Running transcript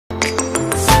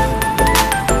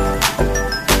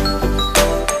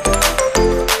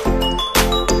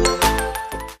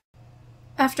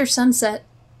After sunset.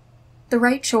 The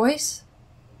right choice?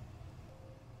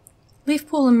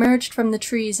 Leafpool emerged from the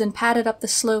trees and padded up the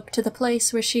slope to the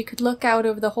place where she could look out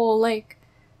over the whole lake.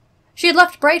 She had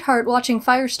left Brightheart watching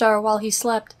Firestar while he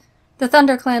slept. The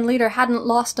ThunderClan leader hadn't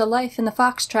lost a life in the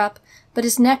fox trap, but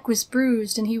his neck was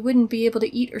bruised and he wouldn't be able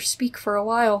to eat or speak for a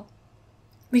while.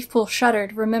 Leafpool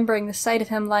shuddered, remembering the sight of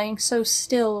him lying so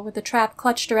still with the trap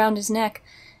clutched around his neck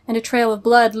and a trail of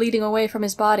blood leading away from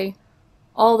his body,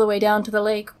 all the way down to the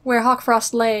lake, where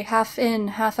Hawkfrost lay half in,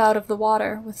 half out of the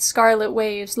water, with scarlet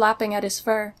waves lapping at his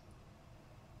fur.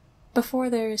 Before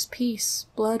there is peace,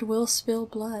 blood will spill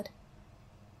blood.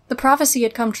 The prophecy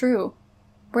had come true.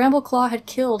 Brambleclaw had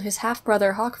killed his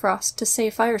half-brother Hawkfrost to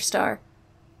save Firestar.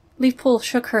 Leafpool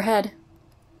shook her head.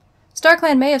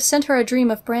 StarClan may have sent her a dream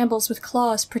of brambles with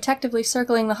claws protectively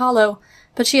circling the hollow,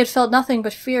 but she had felt nothing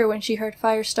but fear when she heard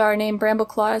Firestar name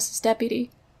Brambleclaw as his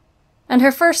deputy. And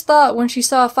her first thought when she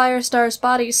saw Firestar's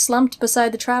body slumped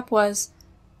beside the trap was,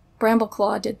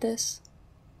 Brambleclaw did this.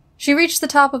 She reached the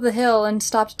top of the hill and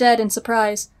stopped dead in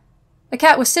surprise. A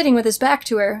cat was sitting with his back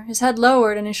to her, his head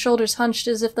lowered and his shoulders hunched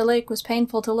as if the lake was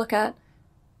painful to look at.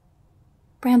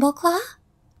 Brambleclaw?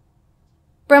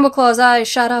 Brambleclaw's eyes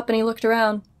shot up and he looked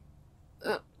around.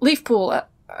 Leafpool,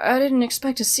 I didn't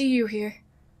expect to see you here.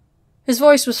 His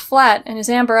voice was flat and his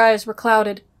amber eyes were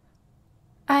clouded.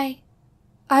 I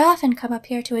often come up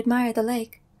here to admire the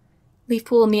lake.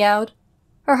 Leafpool meowed.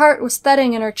 Her heart was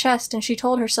thudding in her chest and she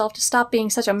told herself to stop being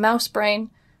such a mouse brain.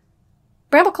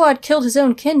 Brambleclaw had killed his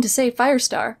own kin to save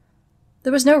Firestar.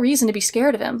 There was no reason to be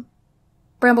scared of him.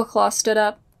 Brambleclaw stood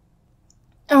up.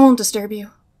 I won't disturb you.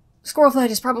 Squirrelflight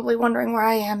is probably wondering where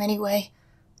I am anyway.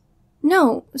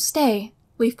 No, stay,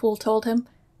 Leafpool told him.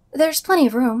 There's plenty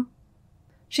of room.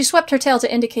 She swept her tail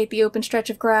to indicate the open stretch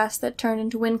of grass that turned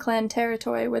into WindClan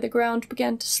territory where the ground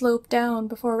began to slope down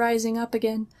before rising up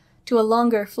again to a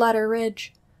longer, flatter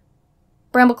ridge.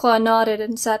 Brambleclaw nodded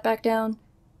and sat back down.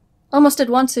 Almost at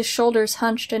once his shoulders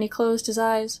hunched and he closed his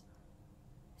eyes.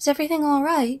 Is everything all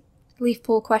right?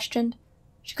 Leafpool questioned.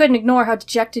 She couldn't ignore how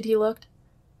dejected he looked.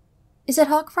 Is it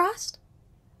Hawkfrost?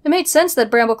 It made sense that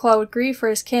Brambleclaw would grieve for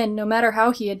his kin, no matter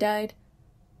how he had died.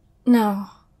 No,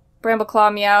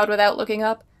 Brambleclaw meowed without looking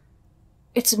up.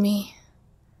 It's me.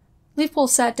 Leafpool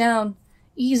sat down,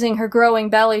 easing her growing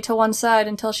belly to one side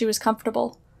until she was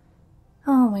comfortable.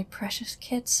 Oh, my precious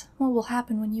kits, what will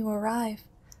happen when you arrive?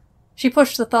 She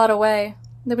pushed the thought away.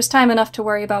 There was time enough to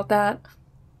worry about that.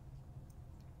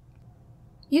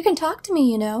 You can talk to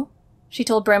me, you know, she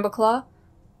told Brambleclaw.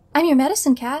 I'm your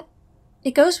medicine cat.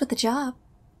 It goes with the job.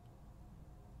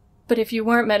 But if you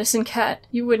weren't Medicine Cat,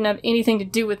 you wouldn't have anything to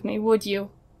do with me, would you?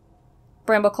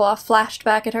 Brambleclaw flashed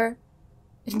back at her.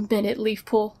 Admit it,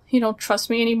 Leafpool. You don't trust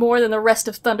me any more than the rest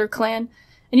of ThunderClan,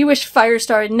 and you wish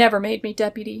Firestar had never made me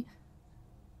deputy.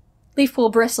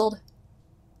 Leafpool bristled.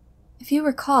 If you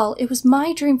recall, it was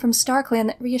my dream from StarClan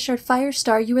that reassured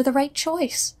Firestar you were the right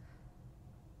choice.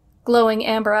 Glowing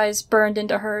amber eyes burned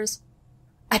into hers.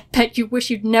 I bet you wish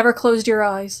you'd never closed your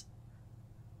eyes.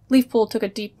 Leafpool took a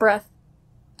deep breath.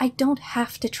 I don't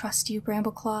have to trust you,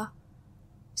 Brambleclaw.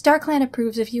 StarClan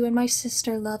approves of you and my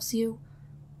sister loves you.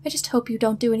 I just hope you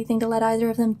don't do anything to let either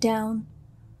of them down.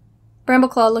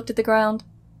 Brambleclaw looked at the ground.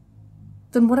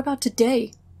 Then what about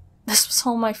today? This was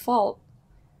all my fault.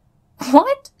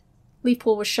 What?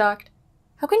 Leafpool was shocked.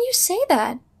 How can you say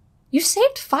that? You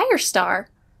saved Firestar.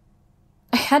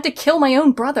 I had to kill my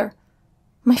own brother.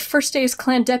 My first day as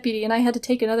clan deputy and I had to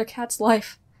take another cat's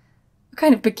life. What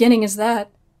kind of beginning is that?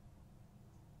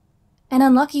 An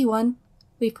unlucky one,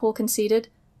 Leafpool conceded.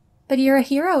 But you're a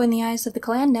hero in the eyes of the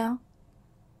clan now.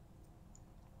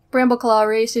 Brambleclaw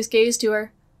raised his gaze to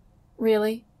her.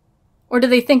 Really? Or do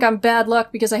they think I'm bad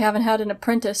luck because I haven't had an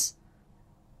apprentice?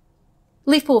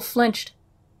 Leafpool flinched.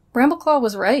 Brambleclaw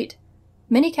was right.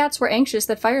 Many cats were anxious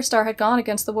that Firestar had gone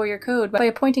against the warrior code by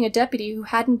appointing a deputy who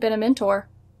hadn't been a mentor.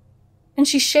 And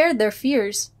she shared their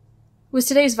fears. Was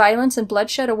today's violence and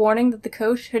bloodshed a warning that the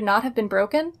code should not have been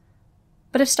broken?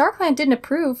 But if StarClan didn't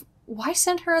approve, why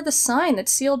send her the sign that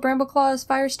sealed Brambleclaw as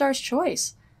Firestar's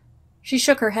choice? She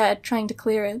shook her head, trying to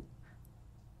clear it.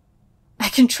 I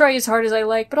can try as hard as I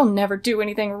like, but I'll never do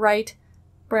anything right,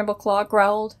 Brambleclaw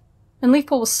growled, and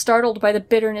Leafpool was startled by the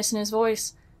bitterness in his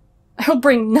voice. I'll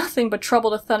bring nothing but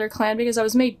trouble to ThunderClan because I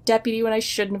was made deputy when I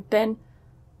shouldn't have been.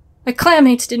 My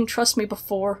clanmates didn't trust me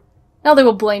before. Now they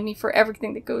will blame me for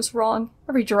everything that goes wrong,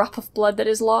 every drop of blood that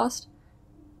is lost.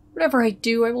 Whatever I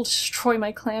do, I will destroy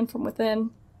my clan from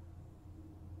within.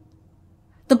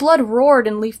 The blood roared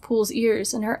in Leafpool's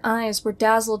ears, and her eyes were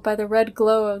dazzled by the red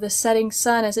glow of the setting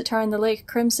sun as it turned the lake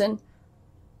crimson.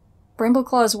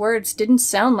 Brambleclaw's words didn't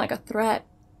sound like a threat.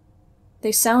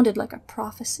 They sounded like a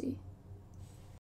prophecy.